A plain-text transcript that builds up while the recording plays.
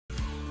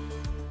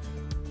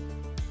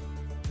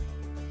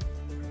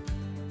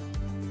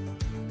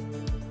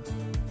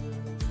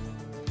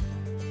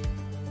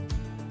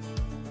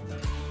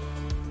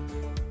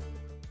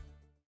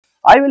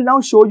I will now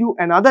show you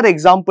another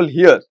example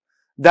here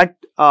that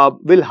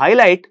will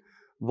highlight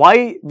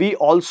why we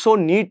also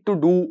need to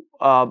do,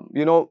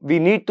 we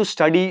need to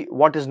study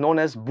what is known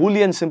as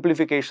Boolean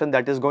simplification,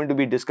 that is going to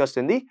be discussed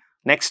in the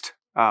next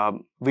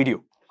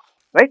video,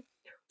 right?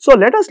 So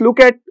let us look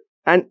at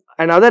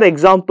another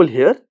example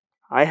here.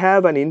 I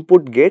have an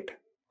input gate,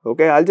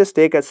 okay, I'll just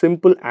take a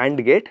simple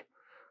AND gate,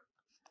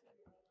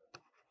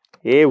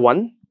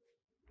 A1,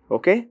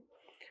 okay.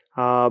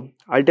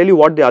 I'll tell you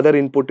what the other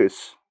input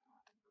is,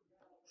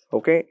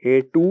 okay,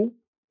 A2,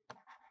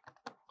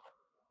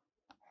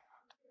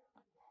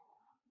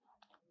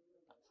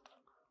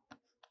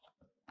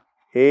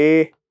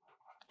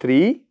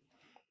 A3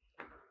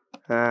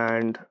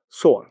 and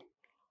so on,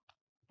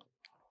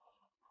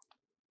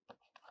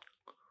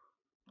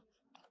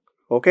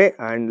 okay,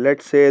 and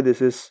let's say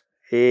this is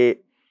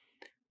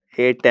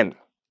A10,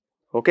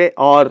 okay,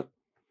 or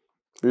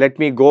let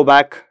me go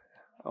back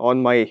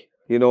on my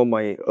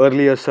my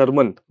earlier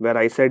sermon where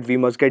I said we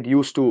must get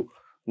used to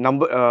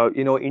number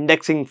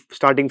indexing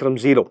starting from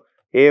 0,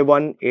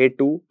 A1,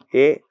 A2,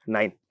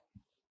 A9,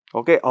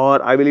 okay,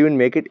 or I will even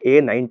make it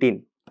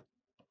A19,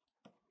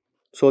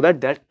 so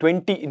that there are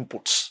 20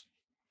 inputs,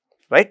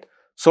 right?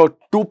 So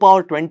 2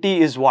 power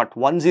 20 is what?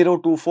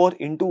 1024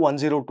 into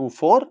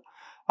 1024.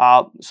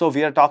 So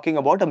we are talking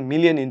about a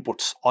million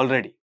inputs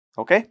already,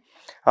 okay.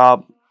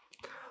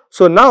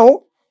 So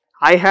now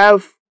I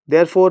have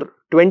therefore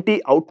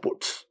 20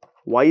 outputs,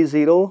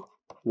 Y0,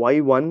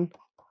 Y1,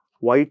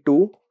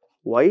 Y2,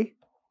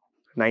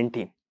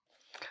 Y19.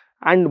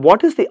 And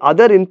what is the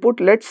other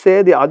input? Let's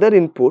say the other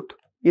input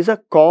is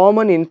a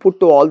common input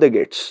to all the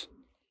gates,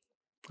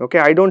 okay.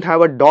 I don't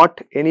have a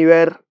dot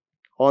anywhere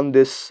on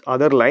this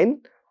other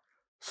line.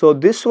 So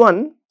this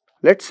one,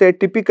 let's say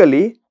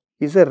typically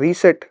is a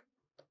reset,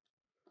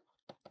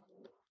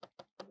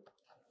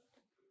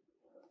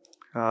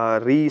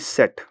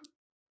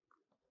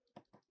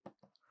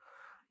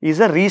 is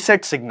a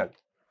reset signal,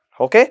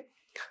 okay.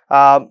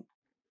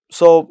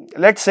 So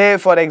let's say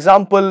for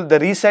example the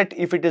reset,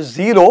 if it is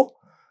 0,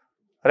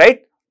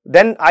 right,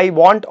 then I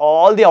want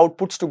all the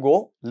outputs to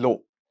go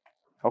low,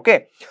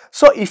 okay.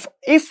 So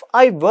if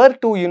I were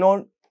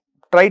to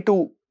try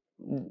to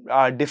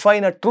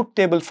define a truth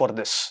table for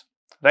this,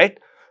 right,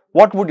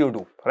 what would you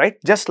do, right,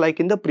 just like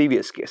in the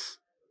previous case.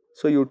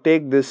 So you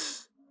take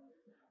this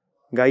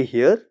guy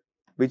here,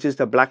 which is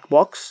the black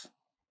box,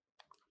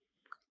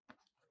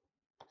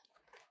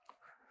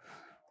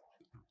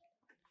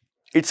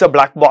 it's a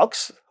black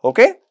box,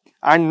 okay,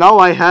 and now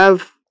I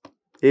have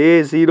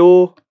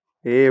A0,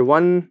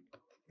 A1,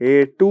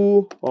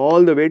 A2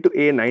 all the way to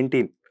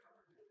A19,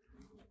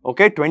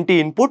 okay,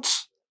 20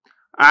 inputs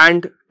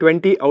and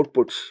 20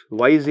 outputs,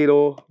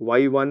 Y0,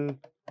 Y1,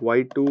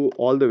 Y2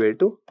 all the way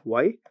to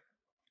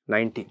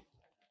Y19,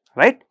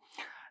 right.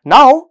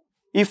 Now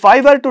if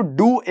I were to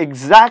do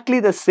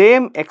exactly the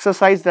same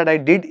exercise that I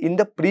did in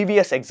the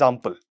previous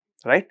example,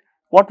 right,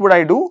 what would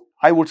I do?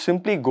 I would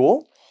simply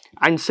go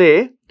and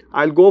say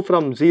I'll go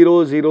from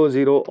 0, 0,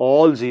 0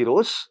 all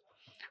zeros,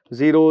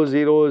 0,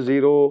 0,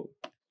 0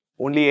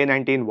 only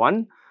A19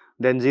 1,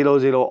 then 0,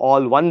 0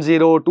 all 1,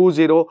 0, 2,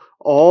 0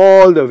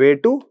 all the way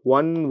to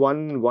 1,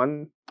 1,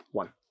 1,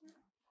 1,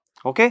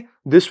 okay.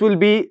 This will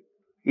be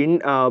in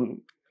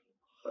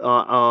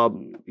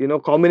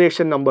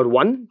combination number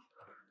 1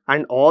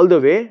 and all the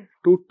way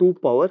to 2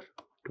 power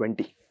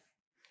 20,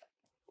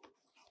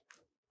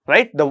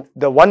 right.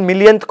 The 1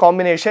 millionth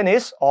combination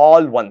is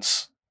all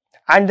ones,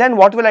 and then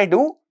what will I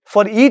do?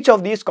 For each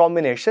of these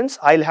combinations,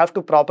 I'll have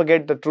to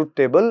propagate the truth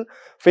table,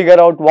 figure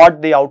out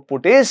what the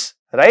output is,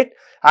 right.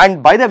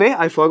 And by the way,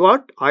 I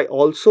forgot, I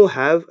also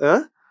have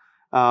a,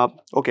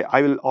 okay,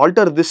 I will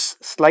alter this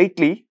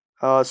slightly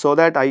so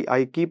that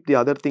I keep the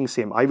other thing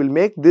same. I will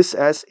make this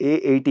as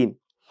A18.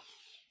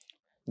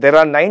 There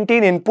are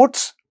 19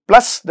 inputs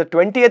plus the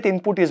 20th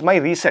input is my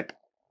reset,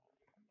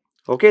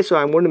 okay. So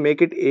I'm going to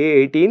make it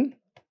A18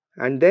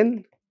 and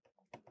then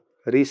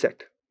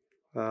reset.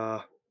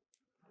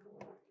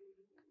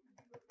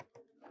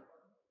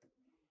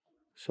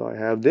 So I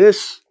have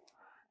this,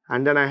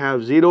 and then I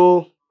have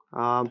 0,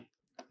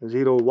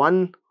 0,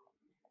 1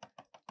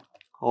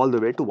 all the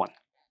way to 1,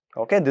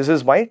 okay. This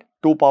is my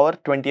 2 power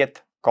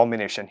 20th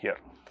combination here,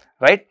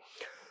 right.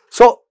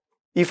 So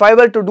if I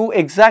were to do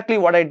exactly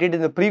what I did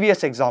in the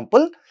previous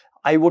example,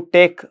 I would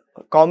take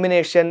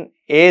combination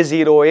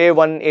A0,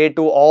 A1, A2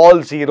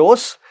 all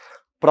zeros,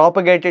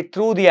 propagate it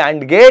through the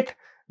AND gate.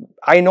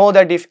 I know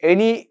that if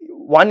any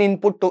one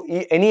input to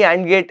any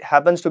AND gate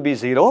happens to be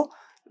 0,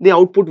 the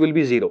output will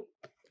be 0,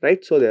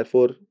 right. So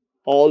therefore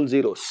all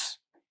zeros,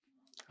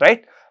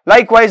 right.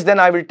 Likewise then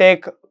I will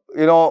take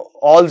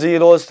all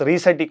zeros,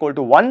 reset equal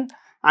to 1,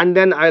 and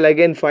then I'll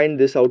again find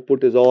this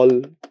output is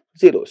all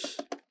zeros,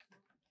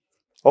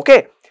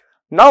 okay.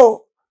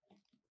 Now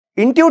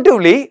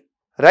intuitively,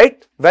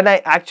 right, when I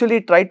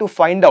actually try to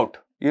find out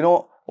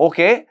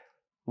okay,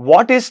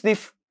 what is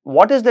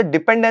the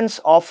dependence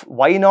of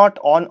Y0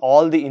 on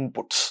all the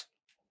inputs,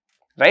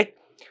 right.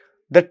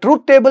 The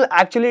truth table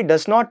actually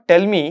does not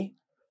tell me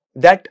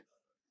that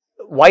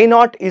Y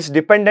naught is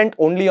dependent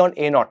only on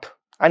A naught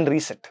and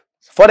reset.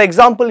 For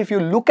example, if you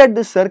look at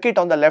this circuit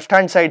on the left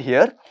hand side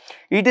here,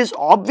 it is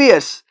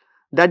obvious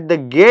that the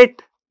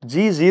gate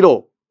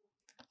G0,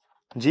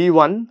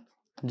 G1,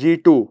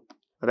 G2,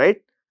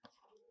 right,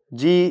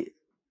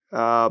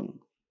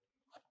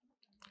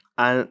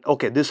 and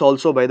okay, this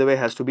also by the way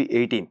has to be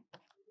 18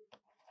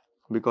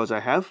 because I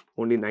have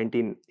only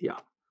 19, yeah,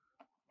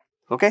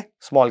 okay,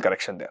 small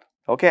correction there,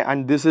 okay,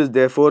 and this is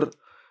therefore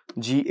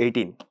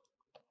G18,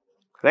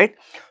 right.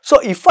 So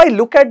if I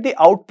look at the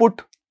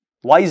output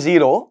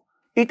Y0,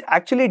 it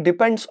actually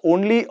depends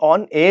only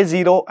on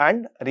A0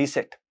 and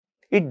reset.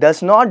 It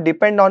does not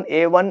depend on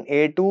A1,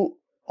 A2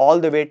 all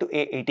the way to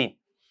A18.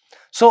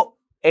 So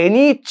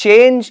any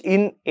change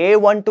in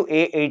A1 to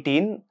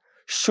A18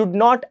 should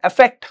not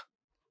affect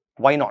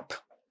Y0,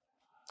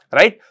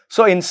 right.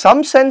 So in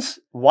some sense,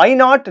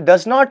 Y0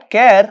 does not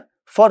care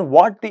for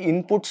what the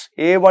inputs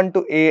A1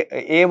 to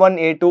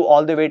A1, A2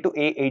 all the way to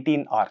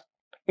A18 are.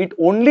 It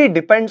only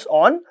depends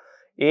on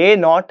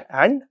A0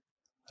 and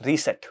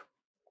reset.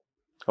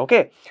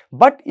 Okay,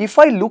 but if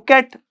I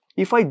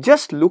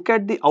just look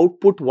at the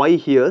output Y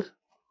here,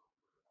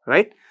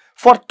 right,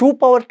 for 2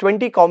 power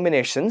 20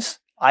 combinations,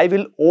 I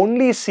will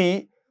only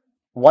see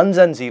ones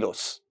and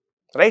zeros,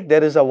 right.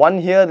 There is a 1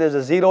 here, there is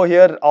a 0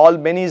 here, all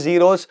many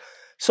zeros.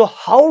 So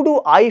how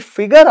do I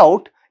figure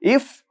out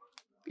if,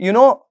 you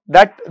know,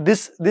 that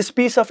this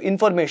piece of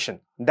information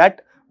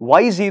that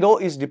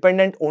Y0 is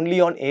dependent only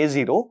on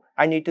A0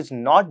 and it is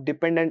not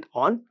dependent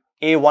on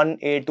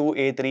A1, A2,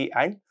 A3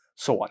 and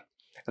so on,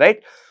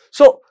 right.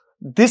 So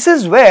this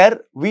is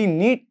where we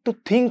need to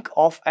think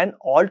of an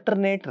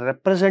alternate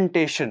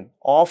representation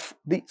of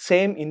the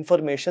same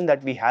information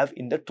that we have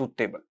in the truth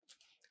table,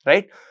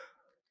 right.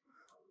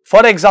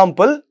 For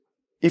example,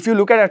 if you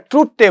look at a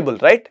truth table,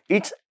 right,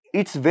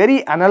 it's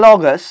very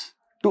analogous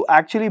to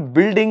actually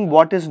building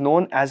what is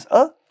known as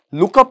a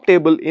lookup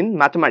table in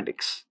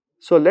mathematics.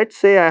 So let's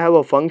say I have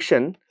a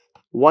function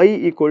y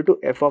equal to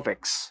f of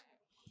x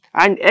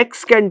and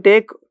x can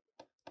take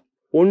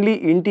only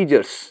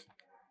integers.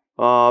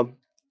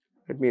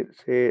 Let me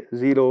say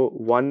 0,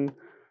 1,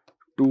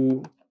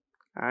 2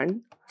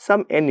 and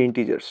some n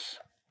integers,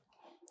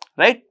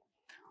 right.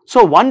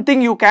 So one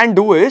thing you can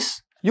do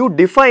is you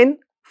define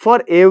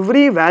for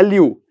every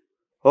value,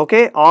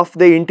 okay, of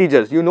the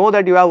integers. You know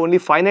that you have only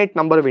finite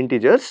number of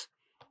integers,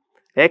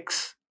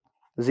 x,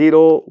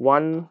 0,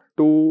 1,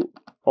 2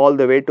 all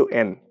the way to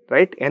n,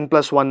 right, n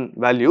plus 1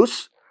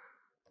 values.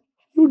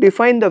 You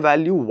define the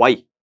value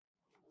y,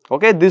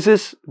 okay.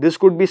 This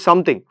could be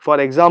something.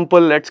 For example,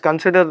 let's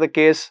consider the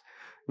case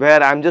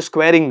where I am just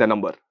squaring the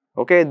number,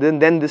 okay.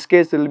 Then this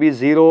case will be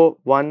 0,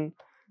 1,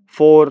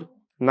 4,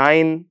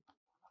 9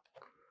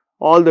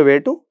 all the way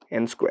to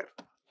n square,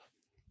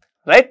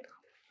 right.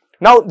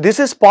 Now this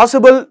is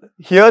possible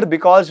here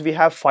because we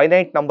have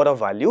finite number of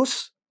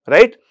values,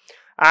 right,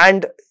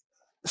 and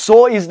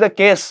so is the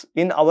case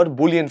in our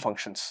Boolean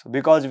functions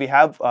because we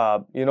have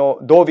you know,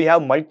 though we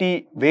have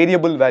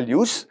multi-variable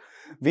values,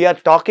 we are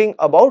talking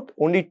about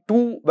only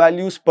 2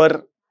 values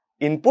per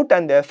input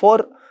and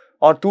therefore,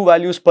 or 2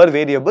 values per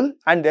variable,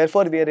 and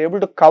therefore we are able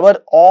to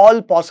cover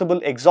all possible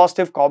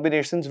exhaustive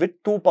combinations with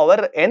 2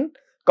 power n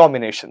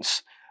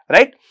combinations,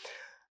 right.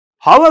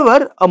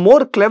 However, a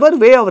more clever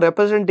way of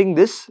representing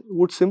this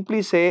would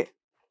simply say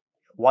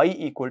y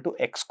equal to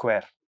x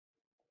square,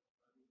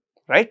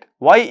 right,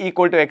 y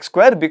equal to x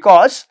square,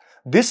 because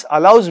this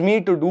allows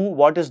me to do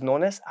what is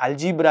known as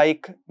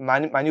algebraic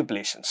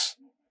manipulations,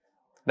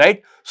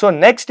 right. So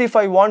next, if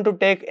I want to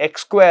take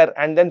x square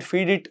and then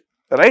feed it,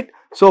 right.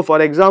 So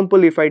for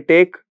example, if I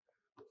take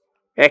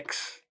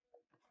x,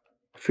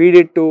 feed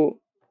it to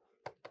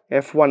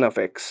f1 of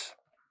x,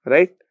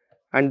 right,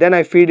 and then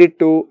I feed it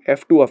to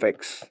f2 of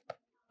x,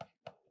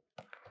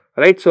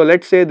 right. So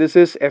let's say this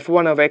is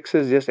f1 of x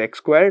is just x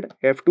squared,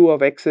 f2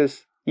 of x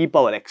is e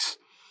power x.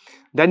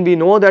 Then we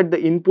know that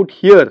the input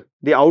here,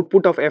 the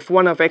output of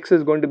f1 of x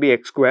is going to be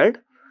x squared,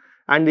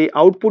 and the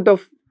output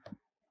of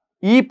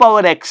e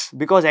power x,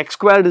 because x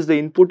squared is the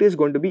input, is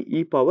going to be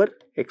e power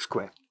x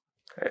square.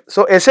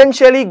 So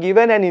essentially,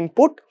 given an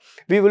input,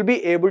 we will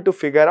be able to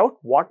figure out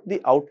what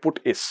the output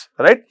is,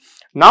 right.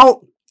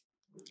 Now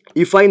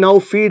if I now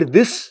feed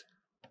this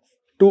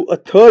to a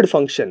third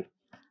function,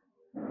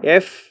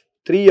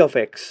 f3 of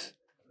x,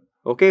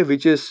 okay,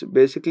 which is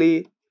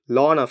basically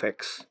ln of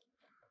x,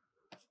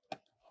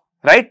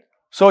 right.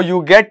 So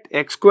you get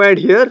x squared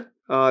here,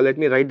 let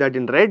me write that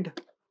in red,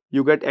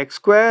 you get x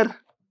square,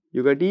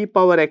 you get e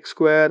power x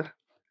square,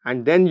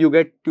 and then you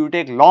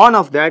take ln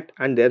of that,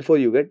 and therefore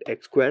you get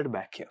x squared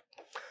back here.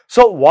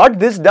 So what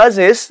this does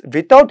is,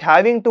 without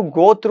having to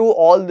go through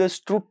all this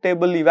truth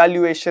table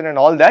evaluation and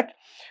all that,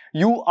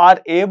 you are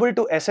able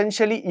to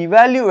essentially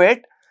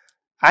evaluate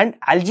and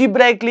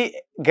algebraically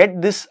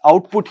get this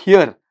output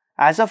here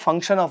as a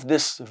function of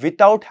this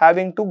without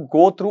having to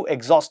go through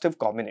exhaustive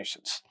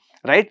combinations,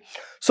 right.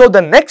 So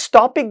the next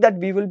topic that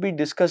we will be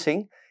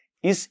discussing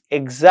is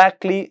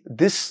exactly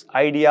this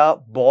idea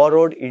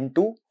borrowed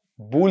into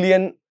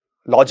Boolean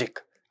logic,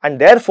 and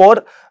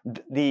therefore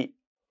the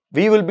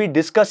we will be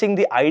discussing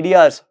the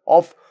ideas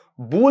of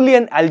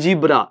Boolean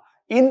algebra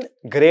in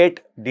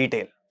great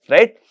detail,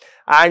 right?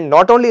 And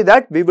not only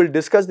that, we will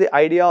discuss the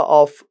idea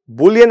of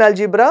Boolean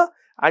algebra,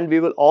 and we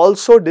will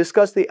also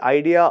discuss the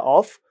idea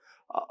of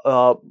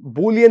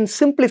Boolean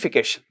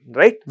simplification,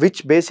 right?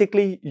 Which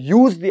basically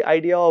use the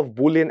idea of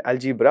Boolean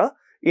algebra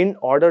in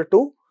order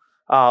to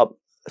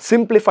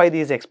simplify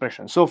these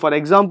expressions. So, for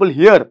example,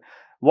 here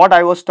what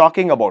I was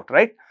talking about,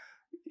 right?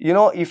 You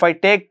know, if I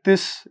take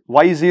this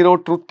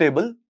y0 truth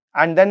table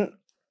and then,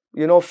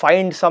 you know,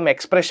 find some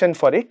expression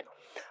for it,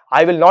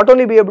 I will not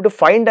only be able to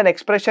find an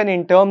expression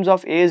in terms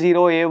of A0,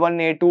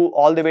 A1, A2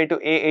 all the way to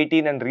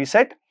A18 and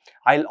reset,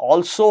 I'll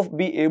also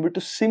be able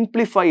to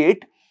simplify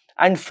it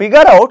and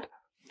figure out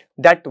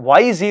that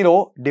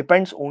y0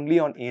 depends only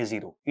on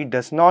A0. It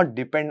does not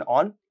depend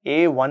on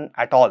A1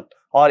 at all,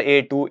 or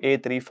A2,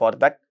 A3 for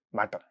that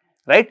matter,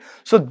 right?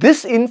 So,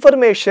 this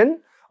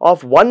information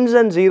of ones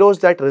and zeros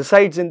that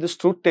resides in this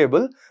truth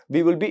table,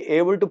 we will be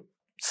able to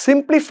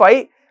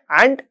simplify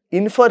and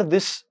infer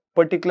this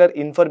particular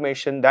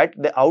information that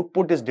the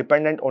output is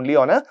dependent only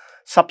on a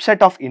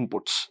subset of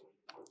inputs,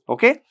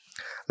 okay?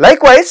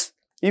 Likewise,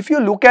 if you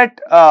look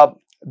at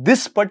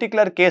this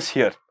particular case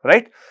here,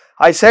 right?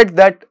 I said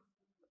that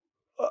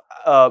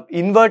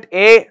invert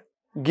A,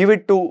 give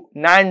it to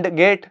NAND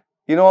gate,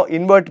 you know,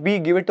 invert B,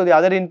 give it to the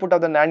other input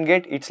of the NAND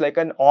gate, it's like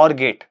an OR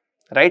gate,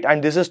 right?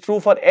 And this is true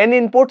for n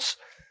inputs.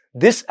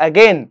 This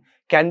again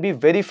can be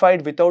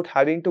verified without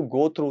having to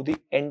go through the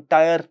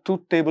entire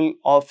truth table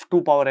of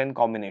 2 power n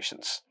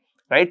combinations,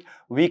 right?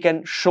 We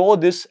can show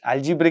this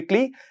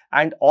algebraically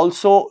and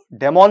also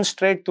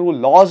demonstrate through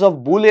laws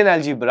of Boolean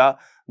algebra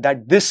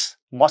that this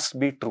must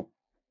be true,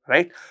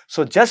 right?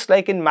 So, just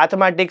like in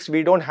mathematics,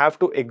 we don't have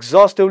to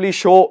exhaustively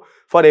show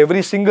for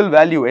every single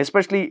value,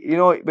 especially, you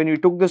know, when we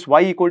took this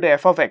y equal to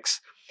f of x,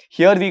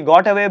 here we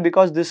got away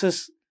because this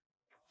is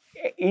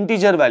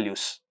integer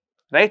values,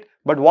 right?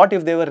 But what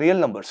if they were real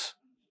numbers?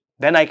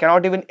 Then I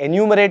cannot even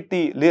enumerate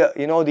the,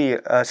 you know,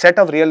 the set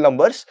of real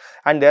numbers,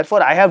 and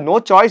therefore I have no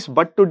choice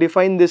but to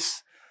define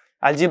this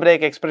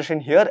algebraic expression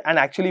here and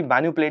actually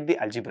manipulate the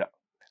algebra,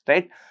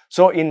 right?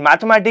 So, in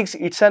mathematics,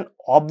 it's an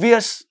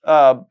obvious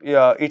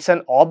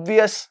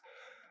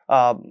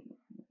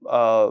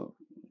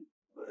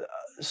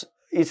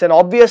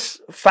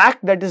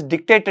fact that is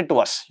dictated to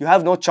us. You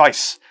have no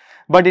choice.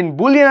 But in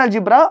Boolean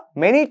algebra,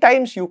 many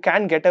times you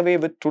can get away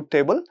with truth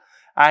table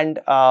and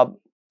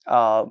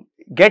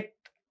get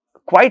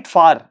quite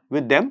far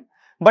with them,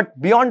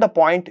 but beyond the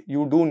point,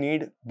 you do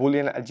need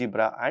Boolean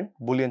algebra and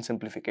Boolean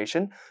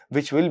simplification,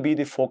 which will be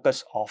the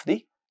focus of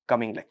the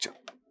coming lecture.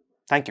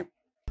 Thank you.